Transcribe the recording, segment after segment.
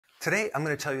Today, I'm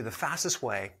going to tell you the fastest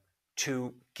way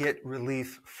to get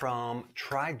relief from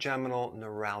trigeminal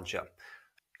neuralgia.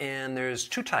 And there's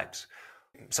two types.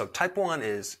 So type 1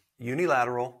 is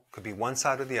unilateral, could be one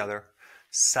side or the other,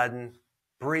 sudden,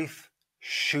 brief,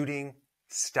 shooting,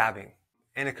 stabbing.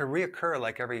 And it can reoccur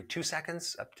like every 2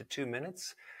 seconds up to 2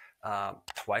 minutes,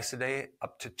 twice a day,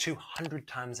 up to 200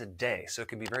 times a day. So it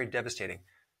can be very devastating.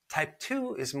 Type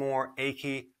 2 is more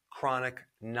achy, chronic,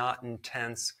 not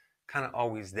intense, kind of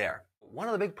always there. One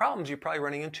of the big problems you're probably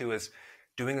running into is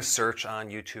doing a search on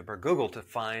YouTube or Google to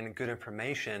find good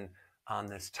information on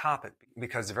this topic.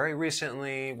 Because very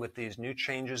recently, with these new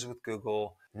changes with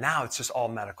Google, now it's just all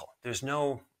medical. There's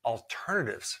no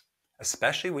alternatives,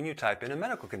 especially when you type in a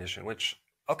medical condition, which,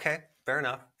 okay, fair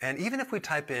enough. And even if we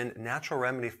type in natural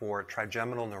remedy for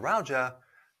trigeminal neuralgia,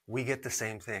 we get the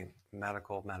same thing,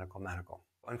 medical, medical, medical.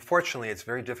 Unfortunately, it's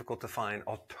very difficult to find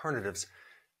alternatives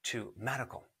to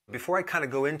medical. Before I kind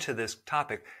of go into this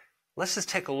topic, let's just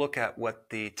take a look at what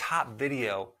the top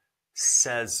video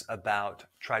says about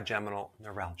trigeminal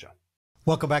neuralgia.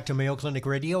 Welcome back to Mayo Clinic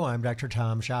Radio. I'm Dr.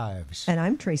 Tom Shives. And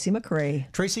I'm Tracy McCray.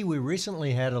 Tracy, we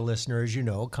recently had a listener, as you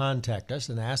know, contact us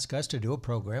and ask us to do a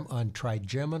program on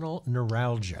trigeminal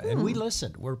neuralgia. And we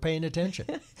listened. We're paying attention.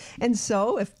 And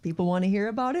so if people want to hear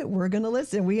about it, we're going to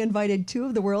listen. We invited two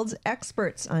of the world's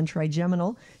experts on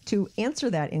trigeminal to answer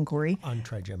that inquiry. On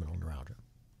trigeminal neuralgia.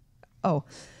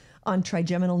 On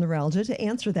trigeminal neuralgia to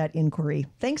answer that inquiry.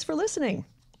 Thanks for listening.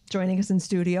 Joining us in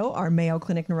studio are Mayo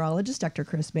Clinic neurologist Dr.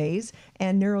 Chris Bays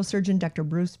and neurosurgeon Dr.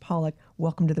 Bruce Pollock.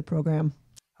 Welcome to the program.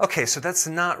 Okay, so that's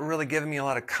not really giving me a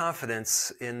lot of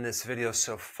confidence in this video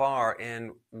so far.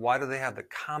 And why do they have the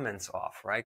comments off,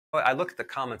 right? I look at the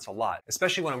comments a lot,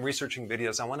 especially when I'm researching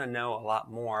videos. I want to know a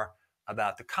lot more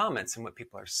about the comments and what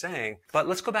people are saying. But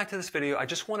let's go back to this video. I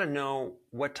just want to know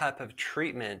what type of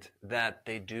treatment that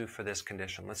they do for this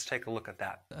condition. Let's take a look at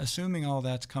that. Assuming all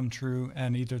that's come true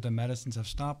and either the medicines have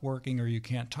stopped working or you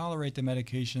can't tolerate the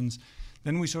medications,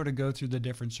 then we sort of go through the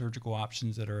different surgical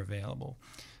options that are available.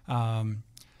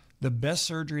 The best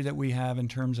surgery that we have in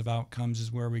terms of outcomes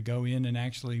is where we go in and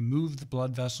actually move the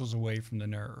blood vessels away from the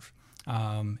nerve.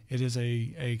 It is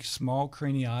a small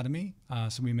craniotomy,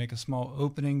 so we make a small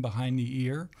opening behind the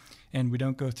ear, and we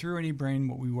don't go through any brain.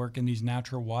 What we work in these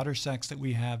natural water sacs that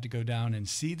we have to go down and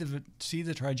see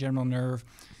the trigeminal nerve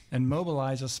and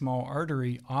mobilize a small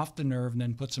artery off the nerve and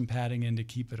then put some padding in to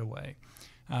keep it away.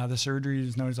 The surgery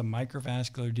is known as a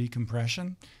microvascular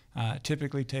decompression. It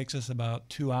typically takes us about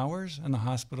 2 hours, and the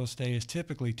hospital stay is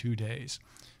typically 2 days.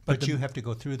 But you have to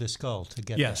go through the skull to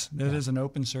get yes, that. It is an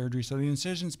open surgery, so the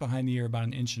incisions behind the ear are about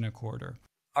 1.25 inches.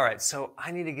 All right, so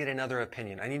I need to get another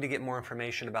opinion. I need to get more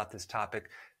information about this topic,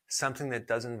 something that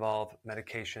does involve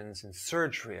medications and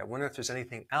surgery. I wonder if there's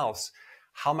anything else.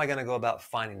 How am I going to go about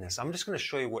finding this? I'm just going to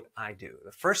show you what I do.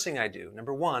 The first thing I do,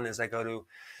 number one, is I go to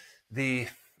the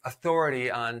authority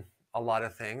on a lot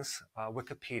of things,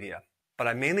 Wikipedia. But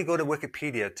I mainly go to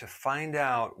Wikipedia to find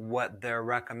out what they're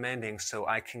recommending so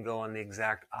I can go in the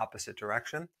exact opposite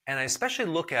direction. And I especially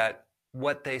look at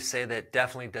what they say that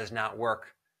definitely does not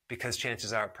work, because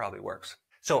chances are it probably works.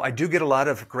 So I do get a lot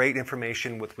of great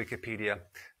information with Wikipedia,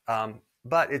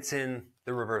 but it's in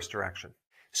the reverse direction.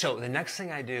 So the next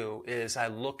thing I do is I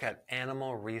look at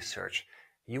animal research.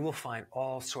 You will find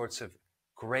all sorts of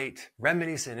great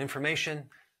remedies and information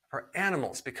for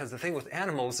animals, because the thing with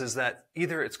animals is that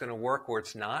either it's going to work or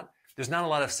it's not. There's not a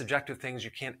lot of subjective things.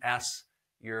 You can't ask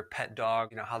your pet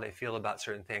dog, how they feel about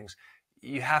certain things.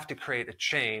 You have to create a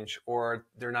change or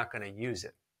they're not going to use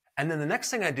it. And then the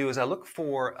next thing I do is I look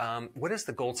for what is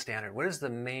the gold standard? What is the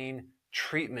main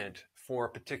treatment for a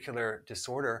particular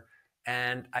disorder?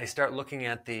 And I start looking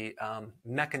at the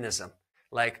mechanism,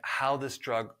 like how this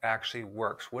drug actually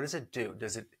works. What does it do?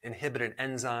 Does it inhibit an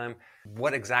enzyme?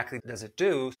 What exactly does it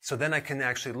do? So then I can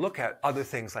actually look at other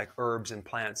things like herbs and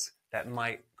plants that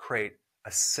might create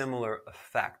a similar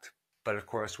effect, but of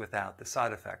course without the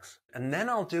side effects. And then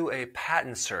I'll do a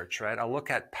patent search, right? I'll look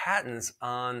at patents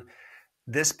on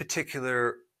this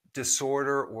particular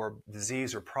disorder or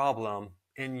disease or problem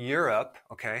in Europe,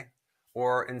 okay,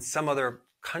 or in some other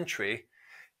country,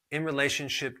 in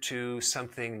relationship to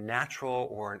something natural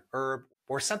or an herb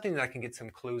or something that I can get some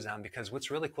clues on. Because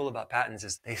what's really cool about patents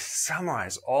is they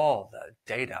summarize all the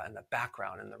data and the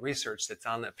background and the research that's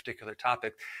on that particular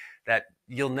topic that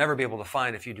you'll never be able to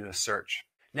find if you do a search.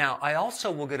 Now, I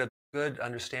also will get a good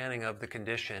understanding of the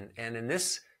condition. And in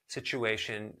this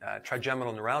situation,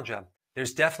 trigeminal neuralgia,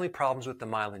 there's definitely problems with the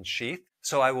myelin sheath.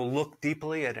 So I will look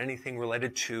deeply at anything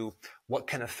related to what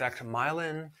can affect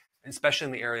myelin, especially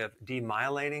in the area of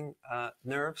demyelinating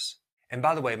nerves. And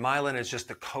by the way, myelin is just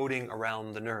the coating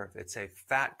around the nerve. It's a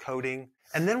fat coating.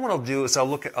 And then what I'll do is I'll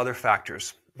look at other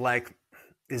factors, like,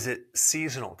 is it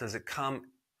seasonal? Does it come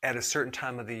at a certain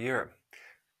time of the year?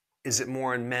 Is it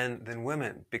more in men than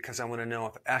women? Because I want to know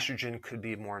if estrogen could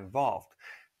be more involved.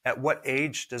 At what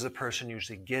age does a person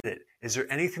usually get it? Is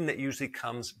there anything that usually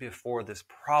comes before this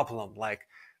problem? Like,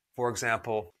 for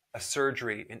example, a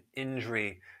surgery, an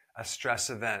injury, a stress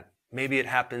event. Maybe it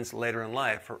happens later in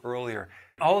life or earlier.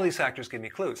 All of these factors give me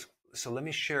clues. So let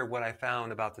me share what I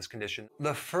found about this condition.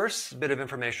 The first bit of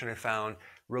information I found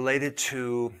related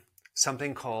to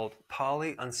something called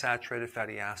polyunsaturated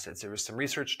fatty acids. There was some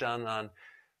research done on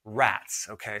rats.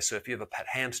 Okay, so if you have a pet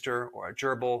hamster or a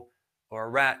gerbil or a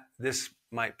rat, this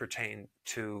might pertain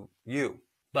to you.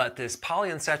 But this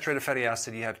polyunsaturated fatty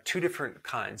acid, you have two different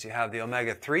kinds. You have the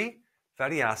omega-3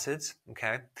 fatty acids,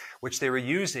 okay, which they were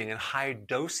using in high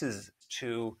doses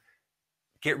to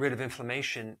get rid of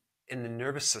inflammation in the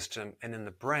nervous system and in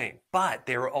the brain. But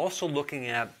they were also looking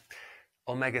at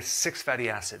omega-6 fatty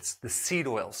acids, the seed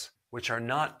oils, which are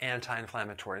not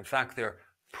anti-inflammatory. In fact, they're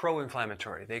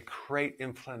pro-inflammatory. They create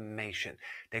inflammation.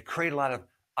 They create a lot of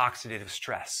oxidative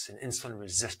stress and insulin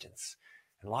resistance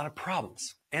and a lot of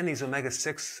problems. And these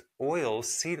omega-6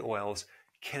 oils, seed oils,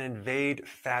 can invade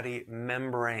fatty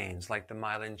membranes like the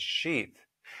myelin sheath,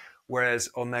 whereas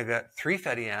omega-3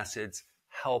 fatty acids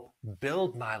help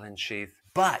build myelin sheath.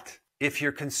 But if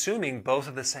you're consuming both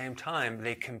at the same time,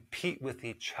 they compete with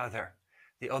each other.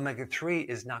 The omega-3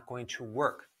 is not going to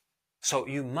work. So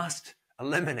you must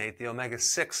eliminate the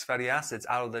omega-6 fatty acids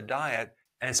out of the diet,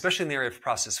 and especially in the area of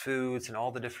processed foods and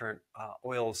all the different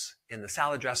oils in the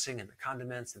salad dressing and the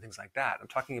condiments and things like that. I'm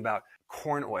talking about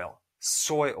corn oil,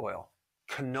 soy oil,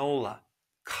 canola,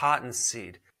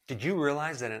 cottonseed. Did you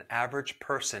realize that an average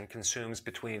person consumes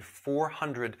between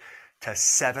 400 to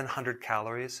 700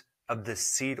 calories of this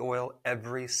seed oil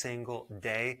every single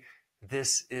day?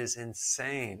 This is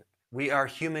insane. We are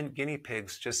human guinea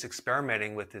pigs just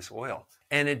experimenting with this oil.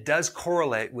 And it does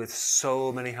correlate with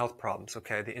so many health problems,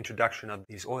 okay? The introduction of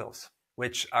these oils,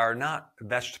 which are not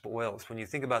vegetable oils. When you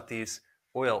think about these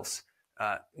oils,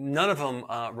 none of them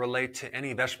relate to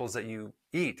any vegetables that you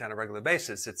eat on a regular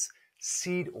basis. It's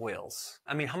seed oils.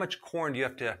 I mean, how much corn do you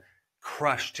have to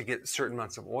crush to get certain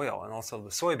amounts of oil? And also the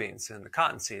soybeans and the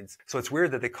cotton seeds. So it's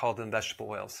weird that they call them vegetable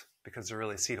oils because they're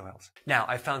really seed oils. Now,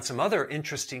 I found some other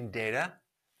interesting data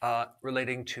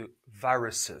relating to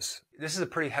viruses. This is a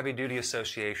pretty heavy-duty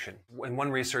association. In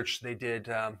one research, they did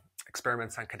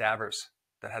experiments on cadavers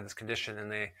that had this condition,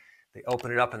 and they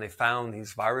opened it up and they found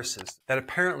these viruses that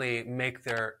apparently make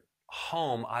their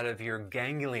home out of your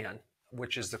ganglion,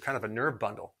 which is the kind of a nerve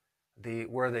bundle,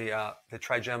 where the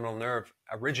trigeminal nerve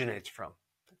originates from.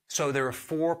 So there were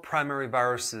 4 primary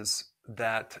viruses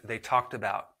that they talked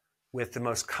about, with the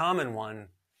most common one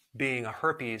being a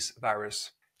herpes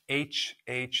virus,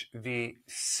 HHV6.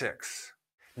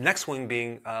 Next one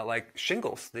being like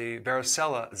shingles, the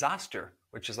varicella zoster,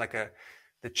 which is like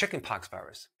the chickenpox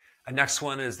virus. And next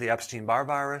one is the Epstein-Barr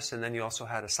virus, and then you also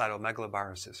had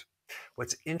cytomegaloviruses.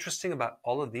 What's interesting about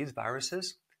all of these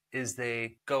viruses is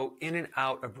they go in and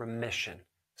out of remission.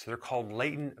 So they're called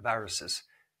latent viruses.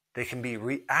 They can be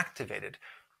reactivated,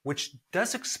 which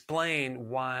does explain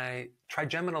why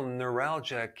trigeminal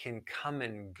neuralgia can come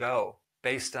and go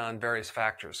based on various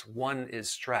factors. One is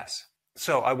stress.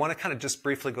 So I want to kind of just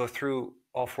briefly go through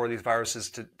all 4 of these viruses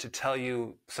to tell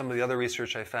you some of the other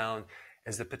research I found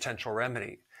as the potential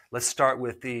remedy. Let's start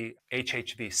with the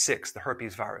HHV6, the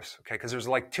herpes virus, okay? Because there's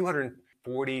like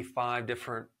 245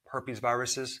 different herpes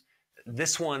viruses.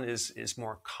 This one is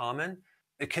more common.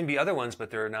 It can be other ones,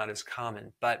 but they're not as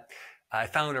common. But I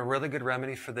found a really good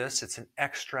remedy for this. It's an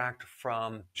extract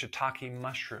from shiitake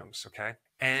mushrooms, okay?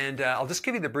 And I'll just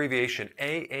give you the abbreviation,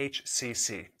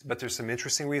 AHCC. But there's some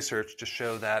interesting research to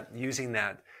show that using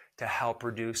that to help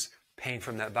reduce pain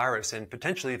from that virus and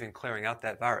potentially even clearing out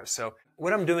that virus. So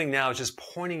what I'm doing now is just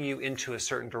pointing you into a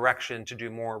certain direction to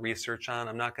do more research on.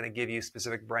 I'm not going to give you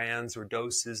specific brands or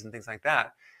doses and things like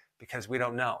that because we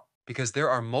don't know. Because there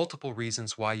are multiple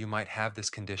reasons why you might have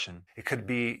this condition. It could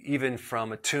be even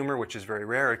from a tumor, which is very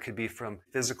rare. It could be from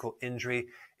physical injury.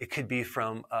 It could be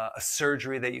from a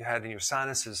surgery that you had in your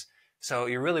sinuses. So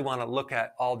you really want to look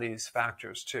at all these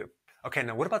factors too. Okay,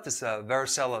 now what about this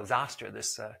varicella zoster,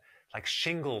 this like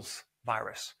shingles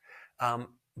virus?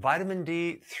 Vitamin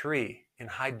D3 in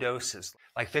high doses,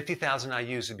 like 50,000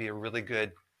 IUs would be a really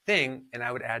good thing, and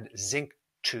I would add zinc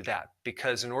to that,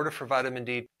 because in order for vitamin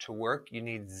D to work, you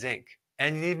need zinc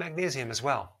and you need magnesium as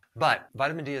well. But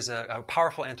vitamin D is a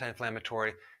powerful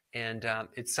anti-inflammatory, and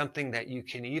it's something that you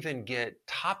can even get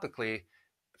topically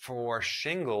for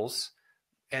shingles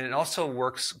And it also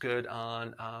works good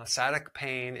on sciatic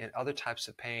pain and other types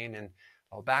of pain and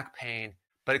low back pain.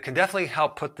 But it can definitely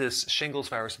help put this shingles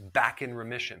virus back in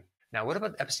remission. Now, what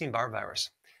about Epstein-Barr virus?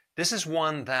 This is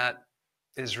one that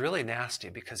is really nasty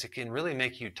because it can really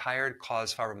make you tired,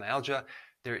 cause fibromyalgia.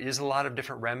 There is a lot of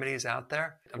different remedies out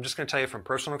there. I'm just going to tell you from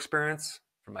personal experience,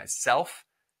 from myself,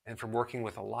 and from working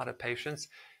with a lot of patients,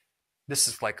 this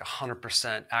is like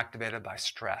 100% activated by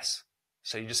stress.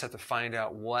 So you just have to find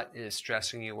out what is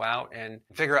stressing you out and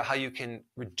figure out how you can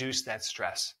reduce that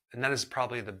stress. And that is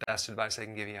probably the best advice I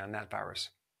can give you on that virus.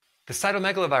 The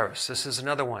cytomegalovirus, this is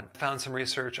another one. I found some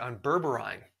research on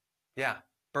berberine. Yeah,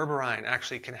 berberine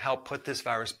actually can help put this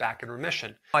virus back in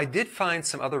remission. I did find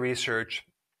some other research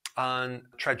on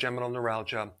trigeminal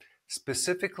neuralgia,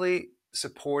 specifically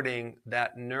supporting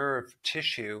that nerve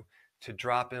tissue to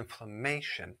drop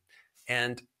inflammation.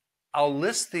 And I'll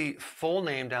list the full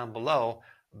name down below,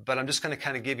 but I'm just going to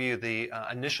kind of give you the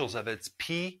initials of it. It's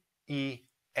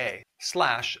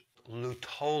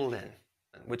PEA/lutolin,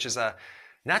 which is a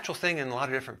natural thing in a lot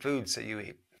of different foods that you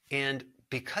eat. And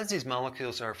because these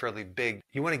molecules are fairly big,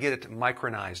 you want to get it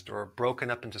micronized or broken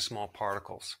up into small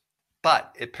particles.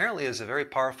 But it apparently is a very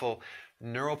powerful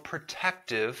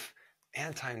neuroprotective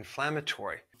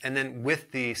anti-inflammatory. And then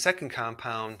with the second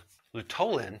compound,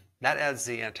 lutolin, that adds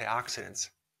the antioxidants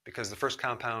because the first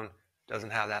compound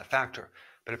doesn't have that factor.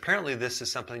 But apparently this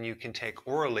is something you can take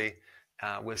orally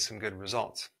with some good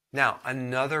results. Now,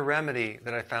 another remedy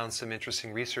that I found some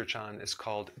interesting research on is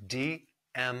called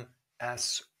DMSO,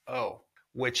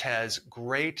 which has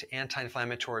great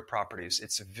anti-inflammatory properties.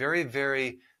 It's very,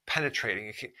 very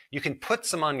penetrating. You can put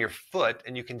some on your foot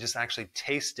and you can just actually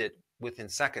taste it within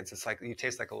seconds. It's like you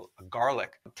taste like a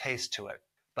garlic taste to it.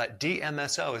 But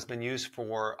DMSO has been used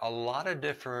for a lot of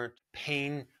different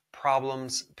pain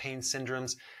problems, pain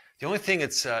syndromes. The only thing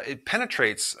it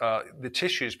penetrates the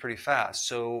tissues pretty fast,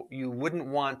 so you wouldn't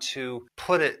want to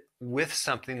put it with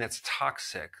something that's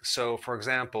toxic. So, for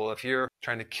example, if you're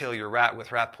trying to kill your rat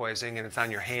with rat poisoning and it's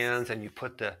on your hands and you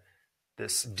put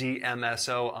this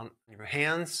DMSO on your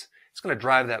hands, it's going to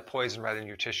drive that poison right in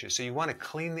your tissue. So you want to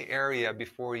clean the area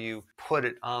before you put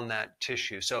it on that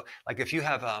tissue. So, like if you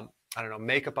have I don't know,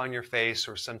 makeup on your face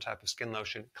or some type of skin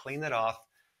lotion, clean that off.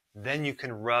 Then you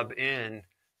can rub in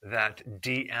that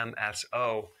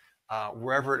DMSO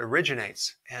wherever it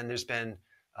originates. And there's been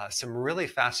some really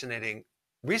fascinating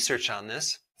research on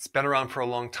this. It's been around for a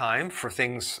long time for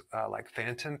things like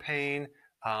phantom pain,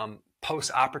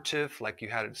 post-operative, like you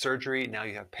had surgery, now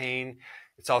you have pain.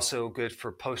 It's also good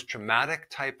for post-traumatic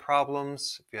type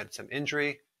problems, if you had some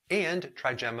injury, and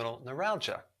trigeminal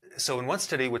neuralgia. So in one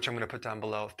study, which I'm going to put down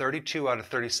below, 32 out of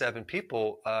 37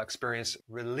 people experienced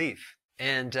relief.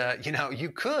 And,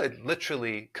 you could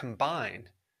literally combine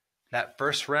that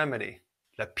first remedy,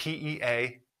 the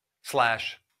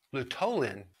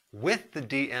PEA/lutolin, with the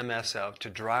DMSO to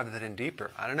drive that in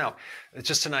deeper. I don't know. It's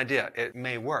just an idea. It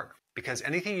may work because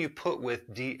anything you put with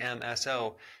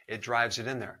DMSO, it drives it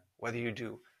in there, whether you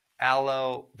do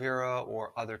aloe vera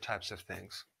or other types of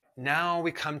things. Now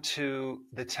we come to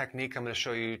the technique I'm going to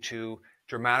show you to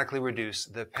dramatically reduce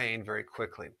the pain very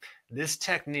quickly. This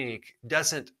technique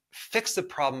doesn't fix the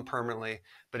problem permanently,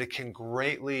 but it can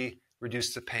greatly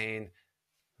reduce the pain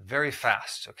very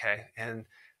fast, okay? And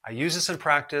I use this in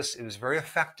practice. It was very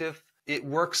effective. It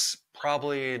works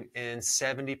probably in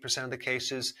 70% of the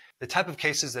cases. The type of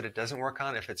cases that it doesn't work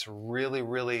on, if it's really,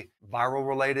 really viral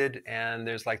related and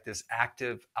there's like this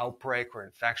active outbreak or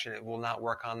infection, it will not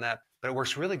work on that. But it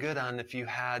works really good on if you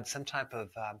had some type of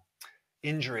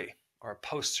injury or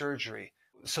post-surgery.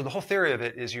 So the whole theory of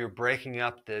it is you're breaking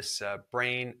up this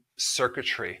brain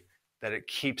circuitry that it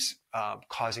keeps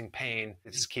causing pain.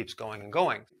 It just keeps going and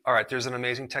going. All right, there's an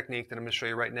amazing technique that I'm going to show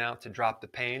you right now to drop the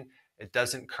pain. It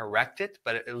doesn't correct it,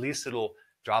 but at least it'll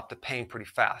drop the pain pretty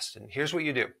fast. And here's what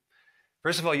you do.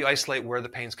 First of all, you isolate where the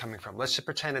pain's coming from. Let's just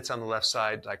pretend it's on the left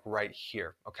side, like right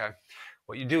here, okay?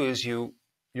 What you do is you're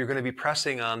going to be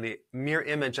pressing on the mirror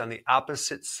image on the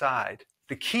opposite side.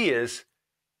 The key is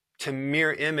to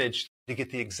mirror image to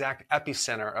get the exact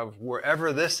epicenter of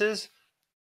wherever this is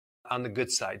on the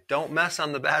good side. Don't mess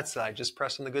on the bad side, just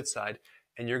press on the good side,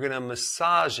 and you're going to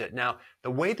massage it. Now, the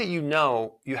way that you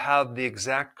know you have the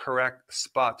exact correct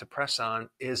spot to press on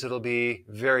is it'll be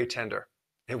very tender.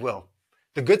 It will.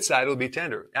 The good side will be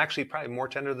tender, actually probably more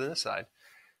tender than this side.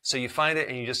 So you find it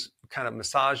and you just kind of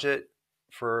massage it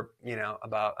for,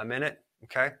 about a minute,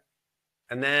 okay?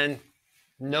 And then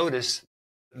notice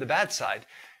the bad side.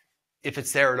 If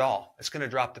it's there at all, it's going to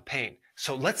drop the pain.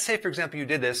 So let's say, for example, you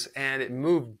did this and it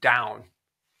moved down.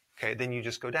 Okay, then you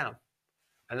just go down.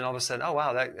 And then all of a sudden, oh,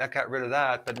 wow, that got rid of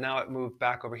that, but now it moved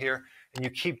back over here. And you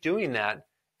keep doing that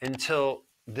until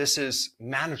this is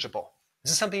manageable.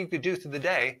 This is something you could do through the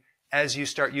day as you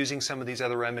start using some of these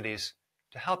other remedies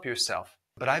to help yourself.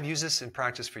 But I've used this in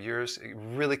practice for years. It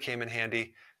really came in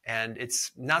handy. And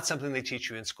it's not something they teach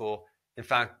you in school. In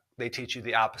fact, they teach you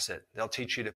the opposite. They'll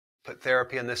teach you to put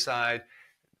therapy on this side,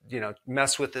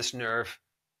 mess with this nerve.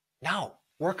 No,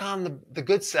 work on the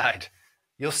good side.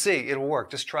 You'll see, it'll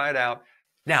work. Just try it out.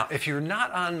 Now, if you're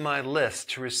not on my list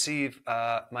to receive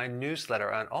my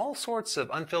newsletter on all sorts of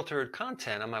unfiltered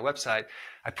content on my website,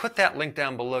 I put that link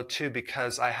down below too,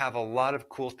 because I have a lot of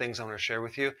cool things I want to share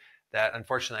with you that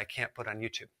unfortunately I can't put on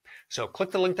YouTube. So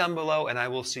click the link down below and I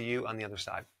will see you on the other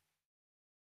side.